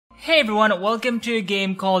Hey everyone, welcome to a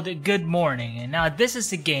game called Good Morning. And now this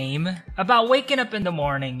is a game about waking up in the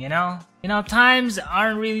morning, you know? Times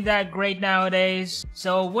aren't really that great nowadays,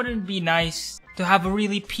 so wouldn't it be nice to have a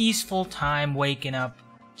really peaceful time waking up?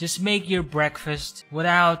 Just make your breakfast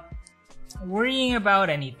without worrying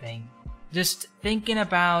about anything. Just thinking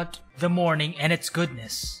about the morning and its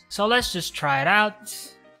goodness. So let's just try it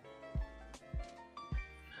out.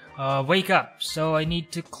 Wake up. So I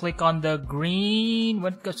need to click on the green.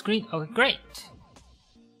 What goes green? Oh, great.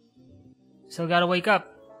 Still gotta wake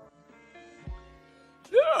up.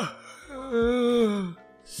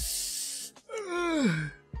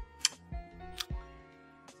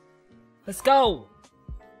 Let's go.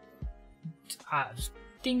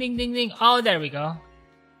 Ding, ding, ding, ding. Oh, there we go.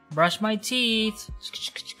 Brush my teeth.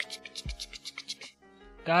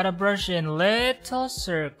 Gotta brush in little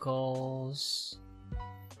circles.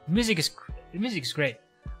 The music is great.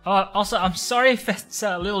 Also, I'm sorry if it's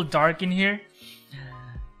a little dark in here.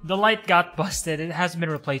 The light got busted. It hasn't been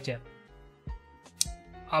replaced yet.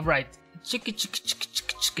 Alright.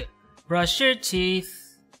 Brush your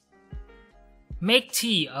teeth. Make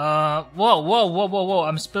tea. Whoa.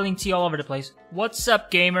 I'm spilling tea all over the place. What's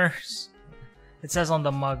up, gamers? It says on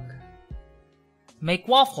the mug. Make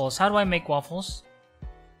waffles. How do I make waffles?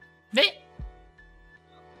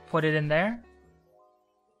 Put it in there.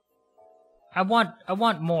 I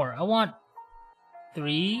want more. I want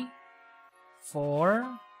 3,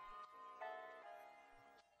 4.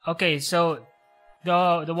 Okay, so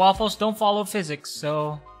the waffles don't follow physics,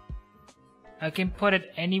 so I can put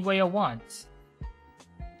it any way I want.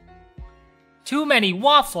 Too many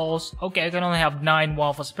waffles? Okay, I can only have 9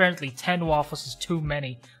 waffles. Apparently 10 waffles is too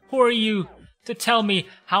many. Who are you to tell me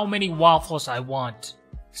how many waffles I want?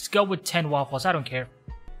 Let's go with 10 waffles. I don't care.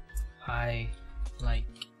 I like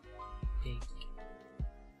big.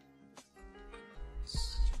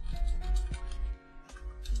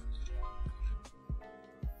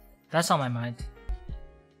 That's on my mind.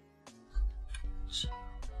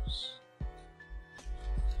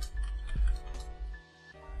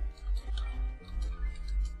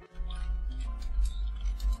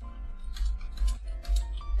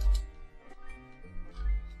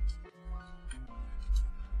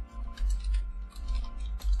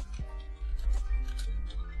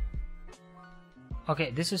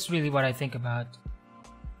 Okay, this is really what I think about.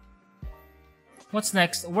 What's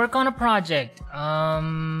next? Work on a project.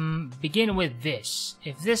 Begin with this.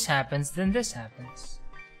 If this happens, then this happens.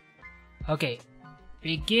 Okay.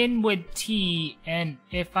 Begin with tea, and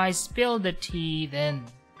if I spill the tea, then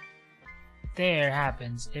there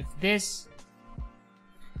happens. If this...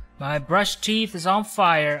 My brush teeth is on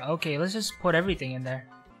fire. Okay, let's just put everything in there.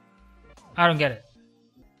 I don't get it.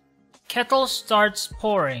 Kettle starts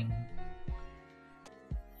pouring.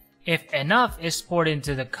 If enough is poured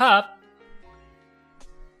into the cup,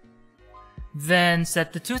 then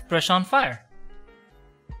set the toothbrush on fire.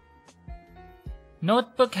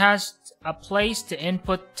 Notebook has a place to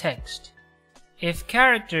input text. If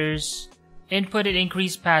characters inputted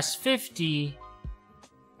increase past 50,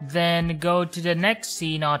 then go to the next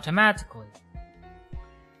scene automatically.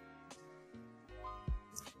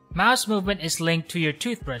 Mouse movement is linked to your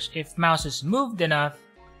toothbrush. If mouse is moved enough,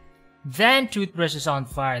 then toothbrush is on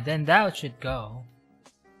fire. Then that should go.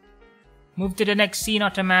 Move to the next scene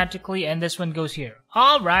automatically, and this one goes here.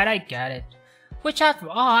 Alright, I get it. Which after...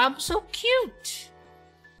 Oh, I'm so cute!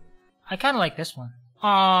 I kinda like this one.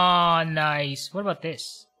 Aw, nice. What about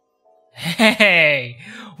this? Hey!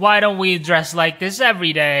 Why don't we dress like this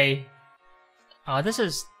every day? Oh, this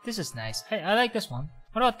is nice. Hey, I like this one.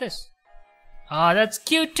 What about this? Oh, that's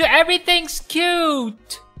cute too. Everything's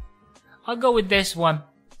cute! I'll go with this one.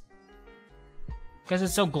 Because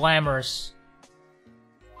it's so glamorous.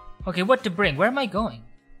 Okay, what to bring? Where am I going?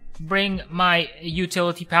 Bring my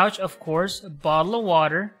utility pouch, of course. A bottle of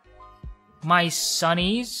water. My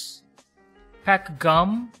sunnies. Pack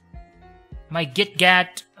gum. My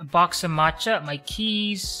Git-Gat box of matcha. My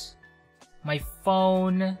keys. My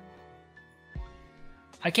phone.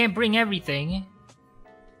 I can't bring everything.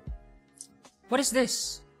 What is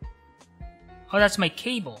this? Oh, that's my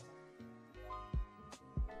cable.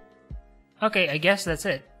 Okay, I guess that's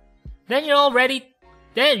it. Then you're all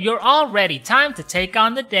ready. Time to take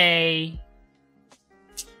on the day.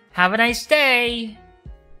 Have a nice day.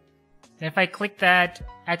 And if I click that,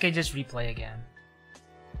 I can just replay again.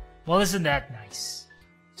 Well, isn't that nice?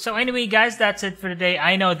 So anyway, guys, that's it for today.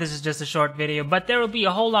 I know this is just a short video, but there will be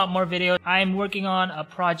a whole lot more videos. I'm working on a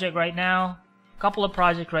project right now. A couple of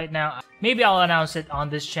projects right now. Maybe I'll announce it on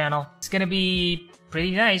this channel. It's gonna be pretty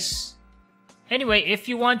nice. Anyway, if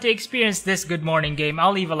you want to experience this good morning game,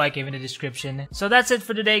 I'll leave a like in the description. So that's it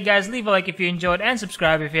for today, guys. Leave a like if you enjoyed and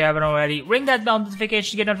subscribe if you haven't already. Ring that bell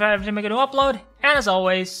notification to get notified every time I go to upload. And as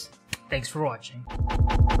always, thanks for watching.